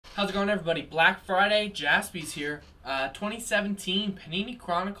How's it going, everybody? Black Friday, Jaspys here. 2017 Panini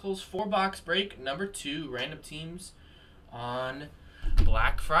Chronicles 4-box break number 2. Random teams on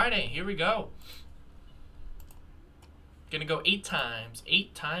Black Friday. Here we go. Gonna go 8 times.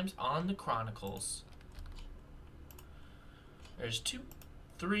 8 times on the Chronicles. There's 2,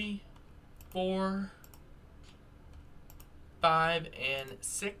 3, 4, 5, and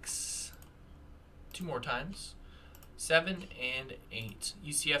 6. 2 more times. 7 and 8.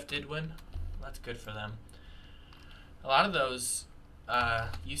 UCF did win. That's good for them. A lot of those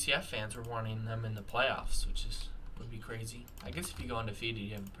UCF fans were wanting them in the playoffs, which would be crazy. I guess if you go undefeated,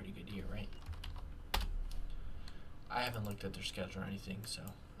 you have a pretty good year, right? I haven't looked at their schedule or anything, so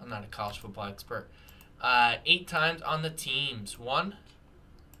I'm not a college football expert. 8 times on the teams. 1,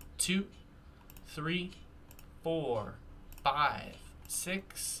 2, 3, 4, 5,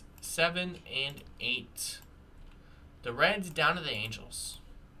 6, 7, and 8. The Reds down to the Angels.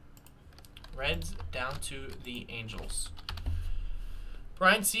 Reds down to the Angels.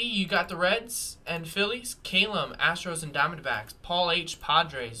 Brian C., you got the Reds and Phillies. Calum, Astros and Diamondbacks. Paul H.,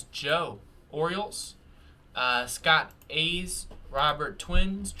 Padres. Joe, Orioles. Scott, A's. Robert,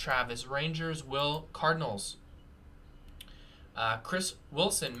 Twins. Travis, Rangers. Will, Cardinals. Chris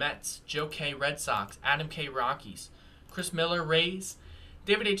Wilson, Mets. Joe K., Red Sox. Adam K., Rockies. Chris Miller, Rays.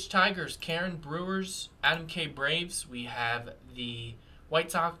 David H., Tigers. Karen, Brewers. Adam K., Braves. We have the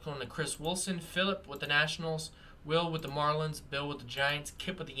White Sox going to Chris Wilson. Philip with the Nationals. Will with the Marlins. Bill with the Giants.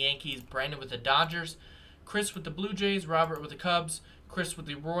 Kip with the Yankees. Brandon with the Dodgers. Chris with the Blue Jays. Robert with the Cubs. Chris with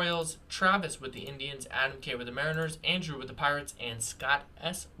the Royals. Travis with the Indians. Adam K. with the Mariners. Andrew with the Pirates. And Scott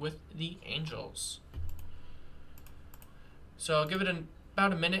S. with the Angels. So I'll give it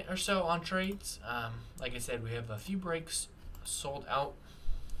about a minute or so on trades. Like I said, we have a few breaks sold out.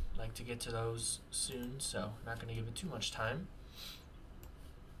 Like to get to those soon, so not going to give it too much time.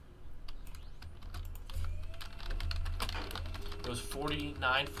 It was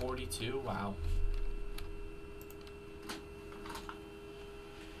 49-42. Wow.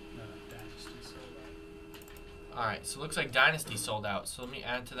 No, Dynasty sold out. All right, so it looks like Dynasty sold out. So let me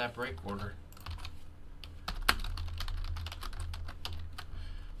add to that break order.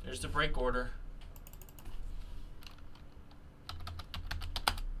 There's the break order.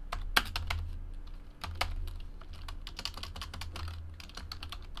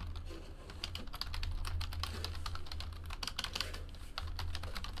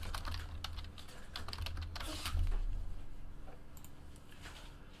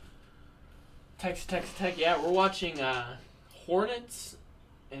 Texas Tech. Yeah, we're watching Hornets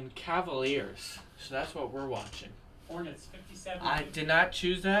and Cavaliers. So that's what we're watching. Hornets 57. I did not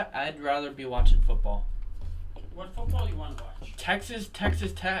choose that. I'd rather be watching football. What football do you want to watch? Texas Tech.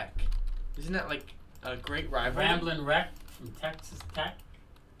 Isn't that like a great rivalry? Ramblin' Wreck from Texas Tech.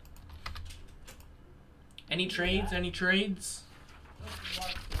 Any trades? Any trades? Let's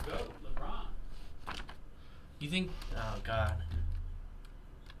watch the GOAT, LeBron. You think? Oh God.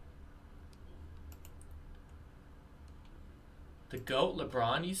 The GOAT,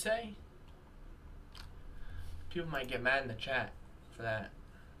 LeBron, you say? People might get mad in the chat for that.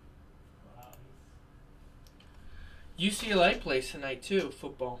 Wow. UCLA plays tonight too,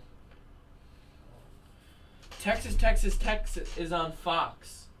 football. Texas is on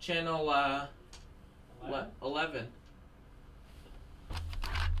Fox, channel 11.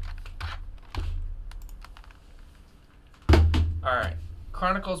 Alright,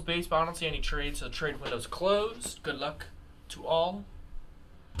 Chronicles baseball, I don't see any trades, so the trade window's closed. Good luck to all.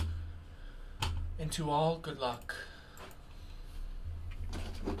 And to all, good luck.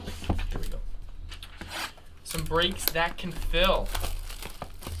 Here we go. Some breaks that can fill.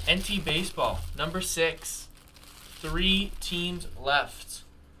 NT Baseball, number 6. 3 teams left.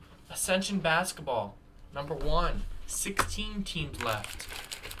 Ascension Basketball, number 1. 16 teams left.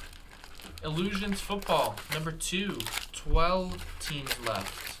 Illusions Football, number 2. 12 teams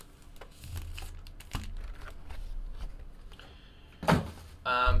left.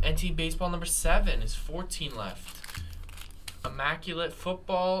 NT Baseball number 7 is 14 left. Immaculate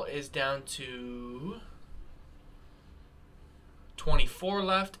Football is down to 24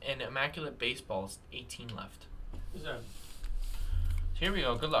 left, and Immaculate Baseball is 18 left. So here we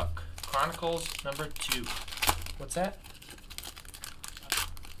go. Good luck. Chronicles number 2. What's that?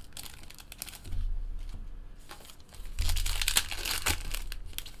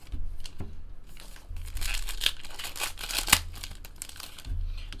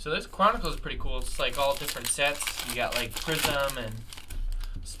 So this Chronicles is pretty cool. It's like all different sets. You got like Prism and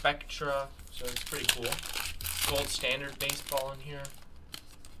Spectra, so it's pretty cool. Gold Standard Baseball in here.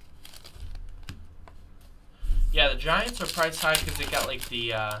 Yeah, the Giants are priced high because they got like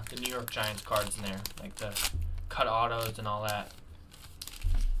the New York Giants cards in there, like the cut autos and all that.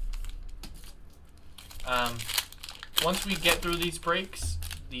 Once we get through these breaks,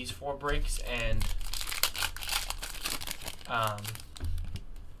 these 4 breaks, and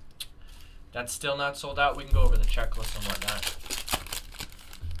that's still not sold out, we can go over the checklist and whatnot.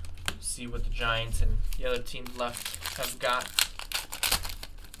 See what the Giants and the other teams left have got.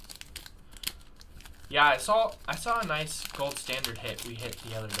 Yeah, I saw a nice gold standard hit we hit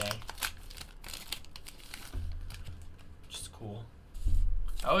the other day. Which is cool.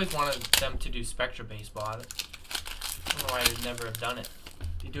 I always wanted them to do Spectra Baseball. I don't know why they never have done it.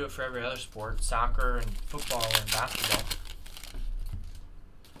 They do it for every other sport, soccer and football and basketball.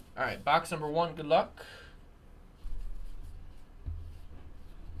 Alright, box number 1, good luck.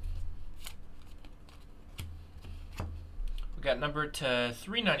 We got number to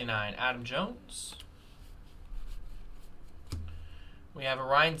 399, Adam Jones. We have a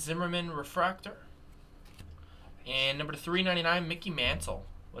Ryan Zimmerman refractor. And number to 399, Mickey Mantle.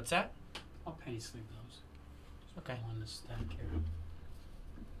 What's that? I'll penny sleeve those. Okay. On the stack here.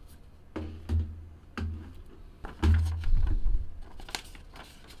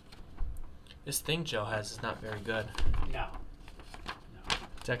 This thing Joe has is not very good. No.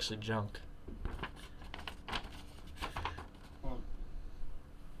 It's actually junk. Well,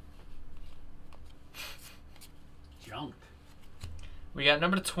 junk. We got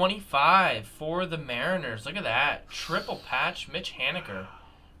number 25 for the Mariners. Look at that. Triple patch, Mitch Haniger.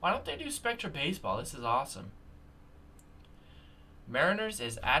 Why don't they do Spectra Baseball? This is awesome. Mariners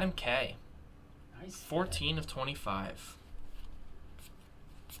is Adam K. Nice. 14 of 25.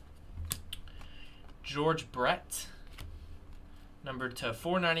 George Brett. Number to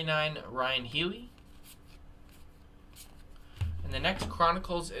 499, Ryan Healy. And the next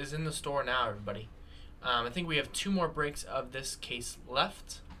Chronicles is in the store now, everybody. I think we have 2 more breaks of this case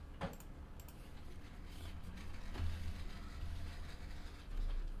left.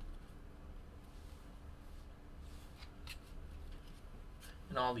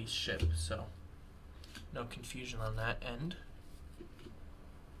 And all these ship, so no confusion on that end.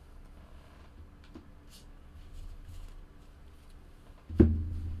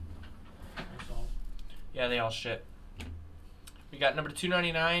 Yeah, they all ship. We got number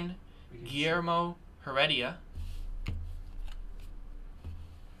 299, Guillermo Heredia.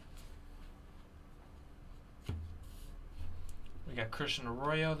 We got Christian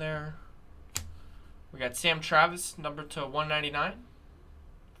Arroyo there. We got Sam Travis, number to 199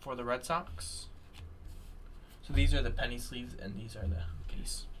 for the Red Sox. So these are the penny sleeves and these are the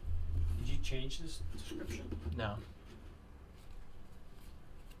case. Did you change this description? No.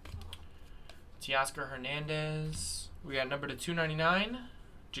 Teoscar Hernandez. We got number to 299,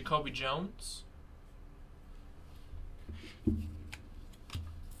 Jacoby Jones.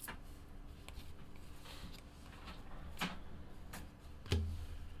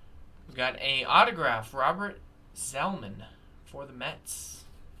 We got a autograph, Robert Zellman for the Mets.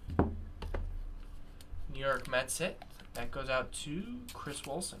 New York Mets hit. That goes out to Chris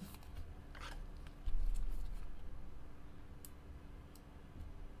Wilson.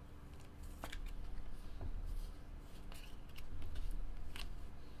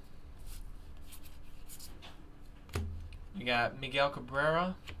 We got Miguel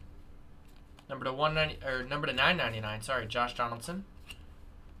Cabrera, number to 190 or number to 999. Sorry, Josh Donaldson.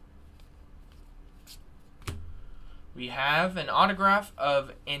 We have an autograph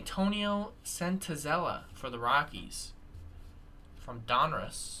of Antonio Santazella for the Rockies from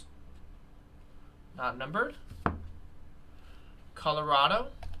Donruss. Not numbered. Colorado,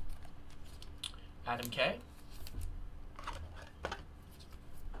 Adam K.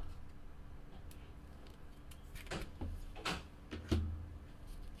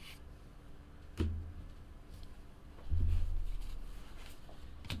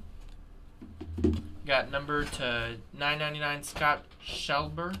 Got number to 999 Scott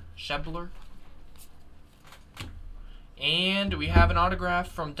Schebler. And we have an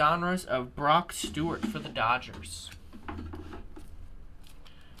autograph from Donruss of Brock Stewart for the Dodgers.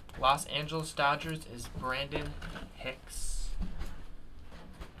 Los Angeles Dodgers is Brandon Hicks.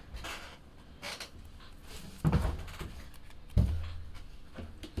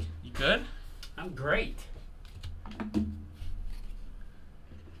 You good? I'm great.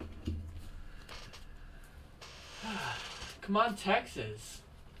 Come on, Texas.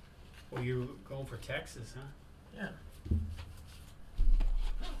 Well, you're going for Texas, huh? Yeah.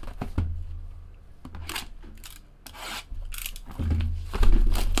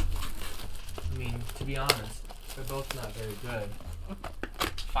 I mean, to be honest, they're both not very good.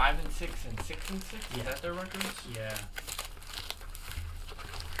 5-6 and 6-6. Yeah. Is that their records? Yeah.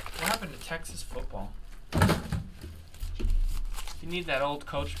 What happened to Texas football? You need that old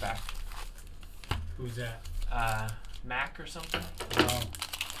coach back. Who's that? Mac or something? Oh.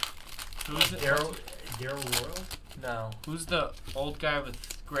 Who's it? Daryl Royal? No. Who's the old guy with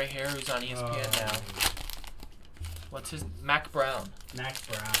gray hair who's on ESPN now? What's his? Mac Brown. Mac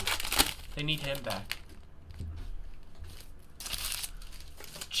Brown. They need him back.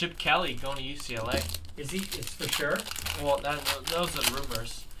 Chip Kelly going to UCLA. Is he? It's for sure. Well, those are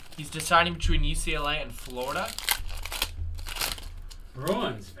rumors. He's deciding between UCLA and Florida.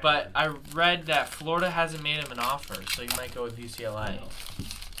 Bruins. Man. But I read that Florida hasn't made him an offer, so he might go with UCLA.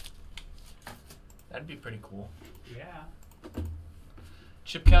 That'd be pretty cool. Yeah.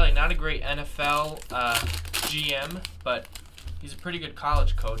 Chip Kelly, not a great NFL GM, but he's a pretty good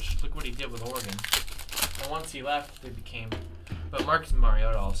college coach. Look what he did with Oregon. And once he left, they became... But Marcus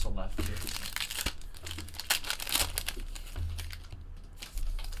Mariota also left, too.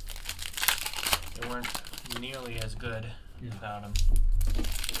 They weren't nearly as good without him.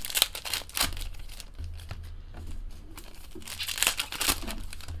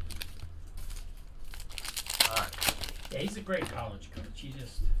 Yeah, he's a great college coach. He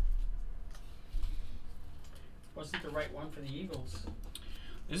just wasn't the right one for the Eagles.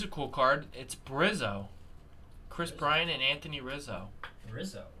 This is a cool card. It's Brizzo. Chris Bryant and Anthony Rizzo.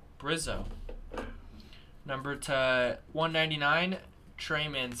 Brizzo. Number to 199, Trey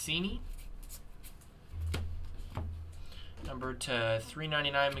Mancini. Number to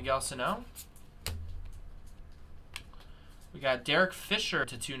 399, Miguel Sano. We got Derek Fisher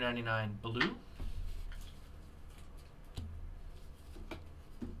to 299, blue.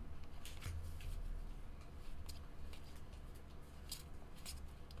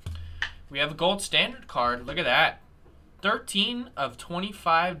 We have a gold standard card. Look at that. 13 of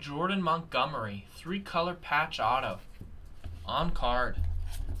 25, Jordan Montgomery. 3-color patch auto. On card.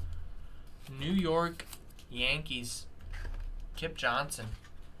 New York Yankees. Kip Johnson.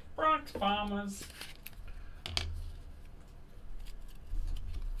 Bronx Bombers.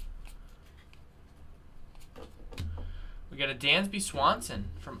 We got a Dansby Swanson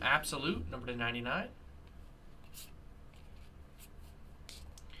from Absolute, number to 99.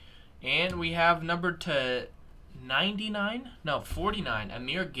 And we have number to 49,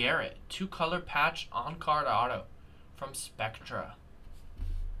 Amir Garrett. 2-color patch on-card auto from Spectra.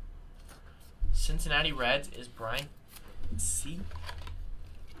 Cincinnati Reds is Brian C.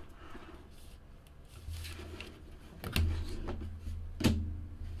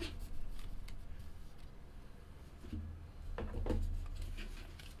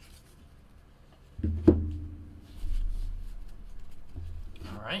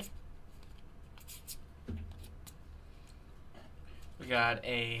 All right. We got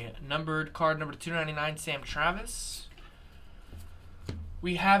a numbered card, number 299, Sam Travis.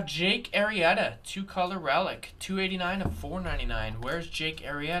 We have Jake Arrieta, 2-color relic, 289 of 499. Where's Jake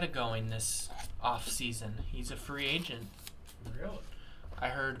Arrieta going this off season? He's a free agent. Really? I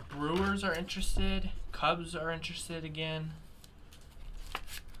heard Brewers are interested, Cubs are interested again.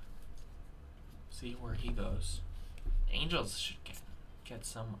 See where he goes. Angels should get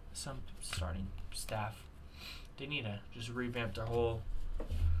some starting staff. They need to just revamp their whole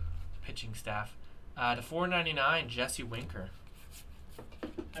pitching staff. To 499, Jesse Winker.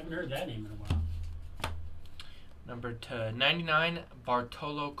 I haven't heard that name in a while. Number to 99,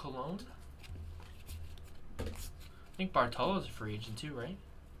 Bartolo Colon. I think Bartolo's a free agent too, right?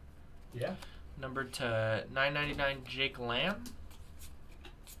 Yeah. Number to 999, Jake Lamb.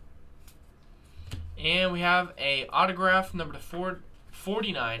 And we have a autograph, number to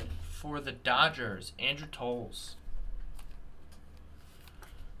 449 for the Dodgers, Andrew Tolles.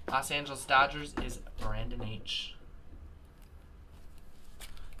 Los Angeles Dodgers is Brandon H.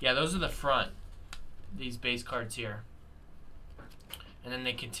 Yeah, those are the front, these base cards here. And then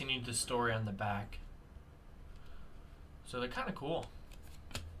they continued the story on the back. So they're kind of cool.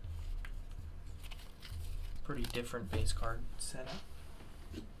 Pretty different base card setup.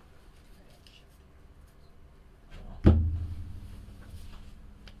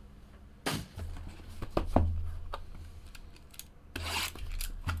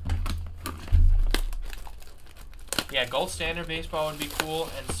 Yeah, Gold Standard Baseball would be cool,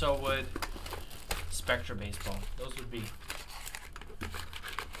 and so would Spectra Baseball. Those would be the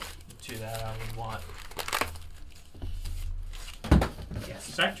two that I would want. Yeah,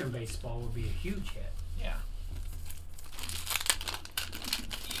 Spectrum Baseball would be a huge hit. Yeah.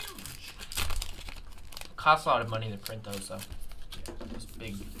 Huge. Costs a lot of money to print those, though. Yeah, those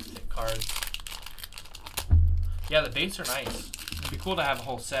big, thick cards. Yeah, the bases are nice. Be cool to have a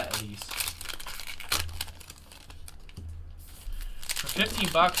whole set of these. For 15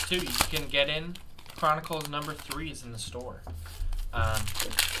 bucks too, you can get in Chronicles number 3s in the store. We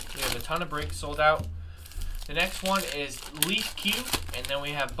have a ton of breaks sold out. The next one is Leaf Q, and then we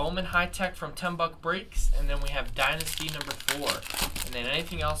have Bowman High Tech from 10 buck breaks, and then we have Dynasty number 4, and then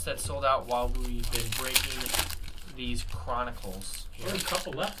anything else that's sold out while we've been breaking these Chronicles. Only a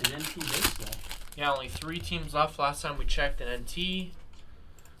couple left in NT baseball. Yeah, only 3 teams left. Last time we checked in NT.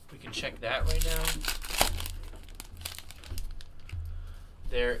 We can check that right now.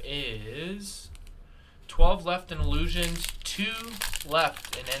 There is 12 left in Illusions, 2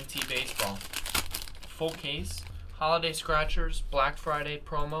 left in NT Baseball. Full case, Holiday Scratchers, Black Friday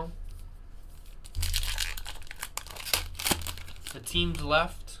promo. The teams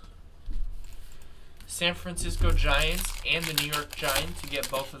left, San Francisco Giants and the New York Giants, you get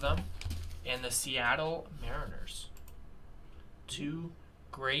both of them, and the Seattle Mariners. 2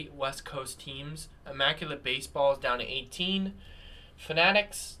 great West Coast teams. Immaculate Baseball is down to 18.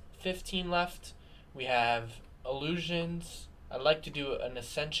 Fanatics, 15 left. We have Illusions. I'd like to do an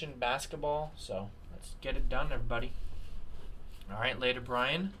Ascension basketball, so let's get it done, everybody. All right, later,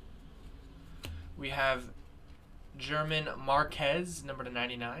 Brian. We have German Marquez, number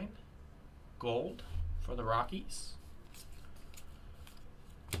 99, gold for the Rockies.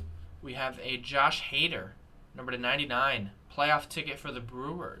 We have a Josh Hader, number 99, playoff ticket for the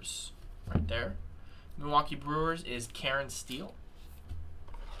Brewers, right there. Milwaukee Brewers is Karen Steele.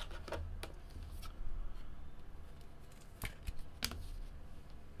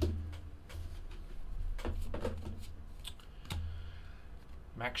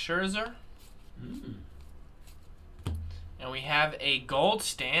 Max Scherzer. And we have a gold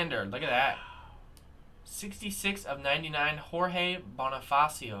standard. Look at that. 66 of 99, Jorge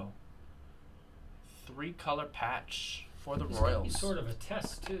Bonifacio. 3-color patch for the Royals. It's sort of a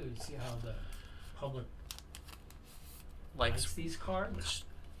test, too. See how the public likes these cards? Which,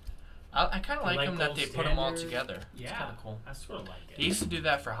 I kind of like them that they put them all together. Yeah, it's kind of cool. I sort of like it. They used to do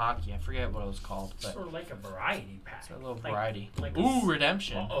that for hockey. I forget what it was called. But sort of like a variety pack. It's a little variety. Like ooh,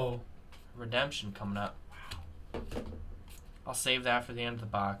 redemption. Uh-oh. Redemption coming up. I'll save that for the end of the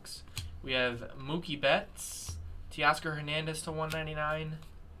box. We have Mookie Betts, Teoscar Hernandez to 199.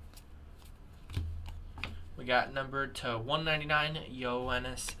 We got numbered to 199,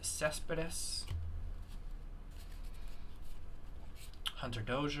 Yoenis Cespedes. Hunter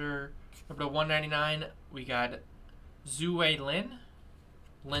Dozier. Number to 199, we got Zue Lin.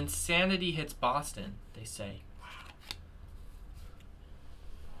 Linsanity hits Boston, they say.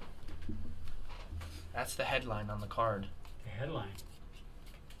 That's the headline on the card. The headline.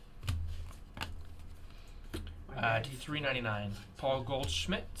 To $3.99. Paul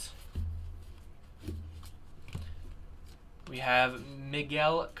Goldschmidt. We have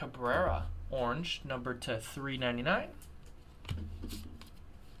Miguel Cabrera, orange, numbered to $3.99.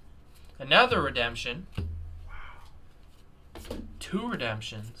 Another redemption. Wow. 2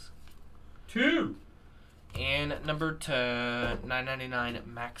 redemptions. 2. And numbered to $9.99,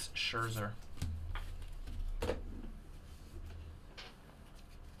 Max Scherzer.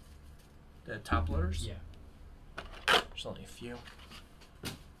 The top loaders? Yeah. There's only a few.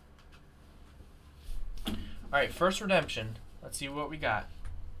 Alright, first redemption. Let's see what we got.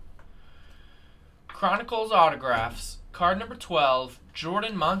 Chronicles autographs. Card number 12,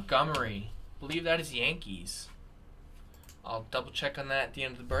 Jordan Montgomery. Believe that is Yankees. I'll double check on that at the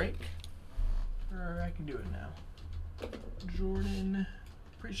end of the break. Or I can do it now. Jordan.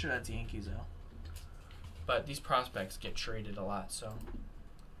 Pretty sure that's Yankees though. But these prospects get traded a lot, so.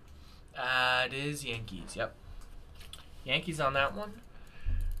 It is Yankees, yep. Yankees on that one.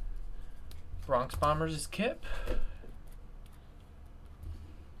 Bronx Bombers is Kip.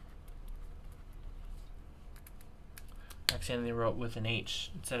 Accidentally they wrote with an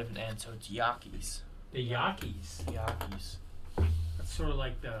H instead of an N, so it's Yankees. The Yankees. Yankees. That's sort of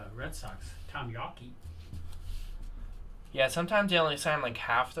like the Red Sox. Tom Yawkey. Yeah, sometimes they only sign like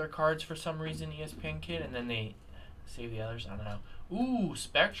half their cards for some reason, ESPN Kid, and then they save the others. I don't know. Ooh,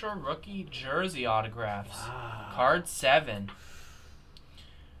 Spectra rookie jersey autographs. Wow. Card 7.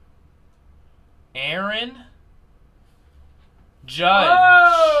 Aaron Judge.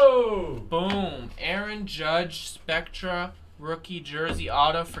 Whoa! Boom. Aaron Judge Spectra rookie jersey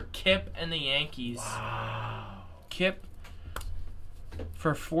auto for Kip and the Yankees. Wow. Kip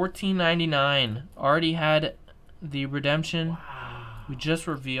for $14.99. Already had the redemption. Wow. We just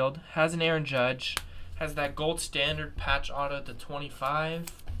revealed. Has an Aaron Judge. Has that gold standard patch auto to 25.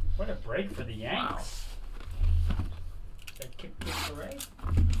 What a break for the Yanks. Wow. That Kip Parade?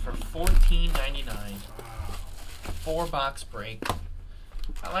 For $14.99. Wow. 4-box break.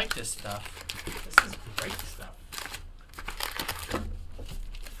 I like this stuff. This is great stuff.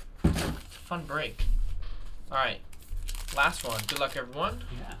 It's a fun break. All right, last one. Good luck, everyone.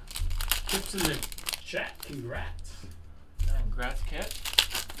 Yeah. Tips in the chat. Congrats. Congrats, Kit.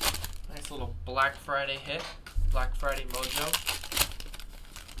 Nice little Black Friday hit. Black Friday mojo.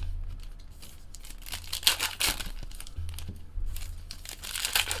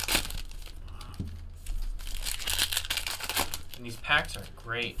 And these packs are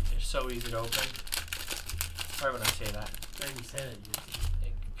great. They're so easy to open. Sorry when I say that. I already said it.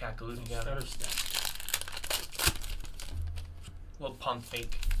 They got glued together. Stutter step. Little pump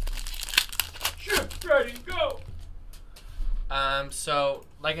fake. Ship ready, go! So,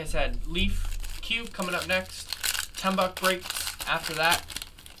 like I said, Leaf Cube coming up next. 10-buck breaks after that.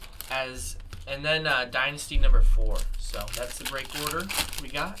 And then Dynasty number 4. So, that's the break order we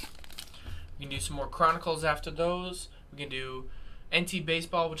got. We can do some more Chronicles after those. We can do NT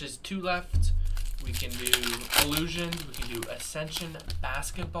Baseball, which is 2 left. We can do Illusions. We can do Ascension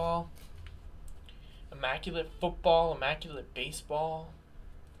Basketball. Immaculate Football. Immaculate Baseball.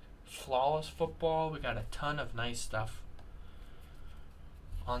 Flawless Football. We got a ton of nice stuff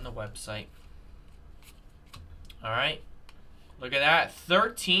on the website. Alright. Look at that.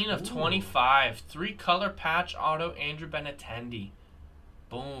 13 of 25. 3-color patch auto Andrew Benintendi.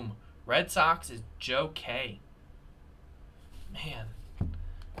 Boom. Red Sox is Joe K. Man.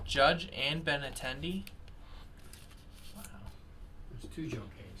 Judge and Benintendi. Wow. There's 2 Joe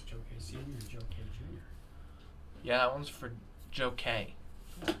K's. Joe K Sr. and Joe K Jr. Yeah, that one's for Joe K.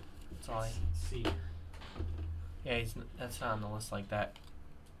 That's all I... See. Yeah, that's not on the list like that.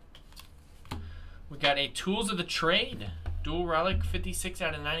 We got a Tools of the Trade. Dual Relic 56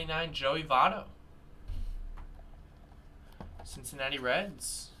 out of 99. Joey Votto. Cincinnati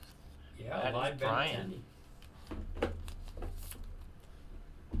Reds. Yeah, that live is Brian. Benintendi.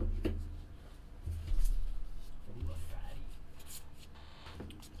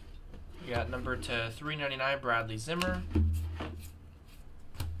 We got number to 399 Bradley Zimmer.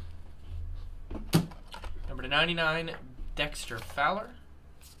 Number to 99 Dexter Fowler.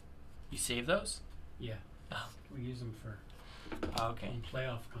 You save those? Yeah. Oh. We use them for Okay. when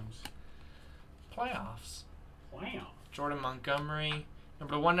playoff comes. Playoffs. Wow. Jordan Montgomery.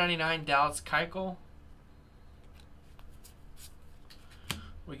 Number to 199 Dallas Keuchel.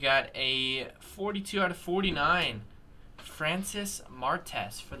 We got a 42 out of 49 Francis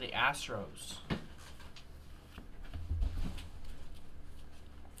Martes for the Astros.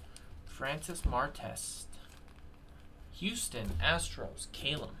 Francis Martes. Houston Astros.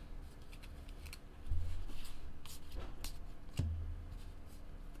 Calum.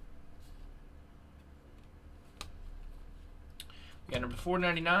 We got number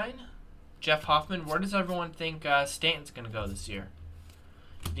 499 Jeff Hoffman. Where does everyone think Stanton's going to go this year?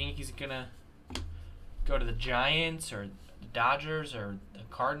 You think he's going to go to the Giants or the Dodgers or the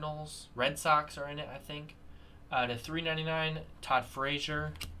Cardinals? Red Sox are in it, I think. To 399 Todd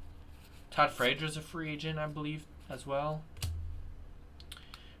Frazier. Todd Frazier's a free agent, I believe, as well.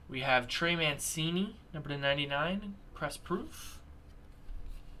 We have Trey Mancini, number to 99, press proof.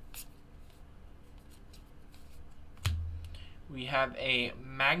 We have a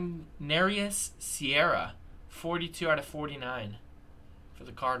Magnarius Sierra, 42 out of 49 for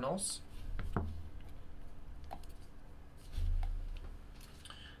the Cardinals.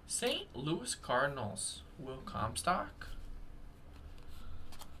 St. Louis Cardinals, Will Comstock.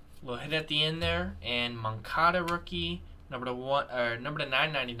 Little hit at the end there, and Moncada rookie, number to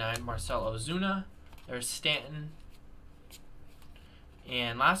 999 Marcell Ozuna. There's Stanton,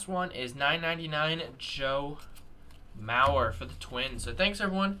 and last one is 999 Joe Mauer for the Twins. So thanks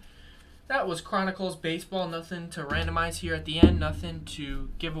everyone. That was Chronicles Baseball. Nothing to randomize here at the end. Nothing to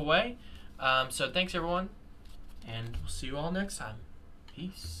give away. So thanks everyone, and we'll see you all next time.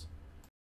 Peace.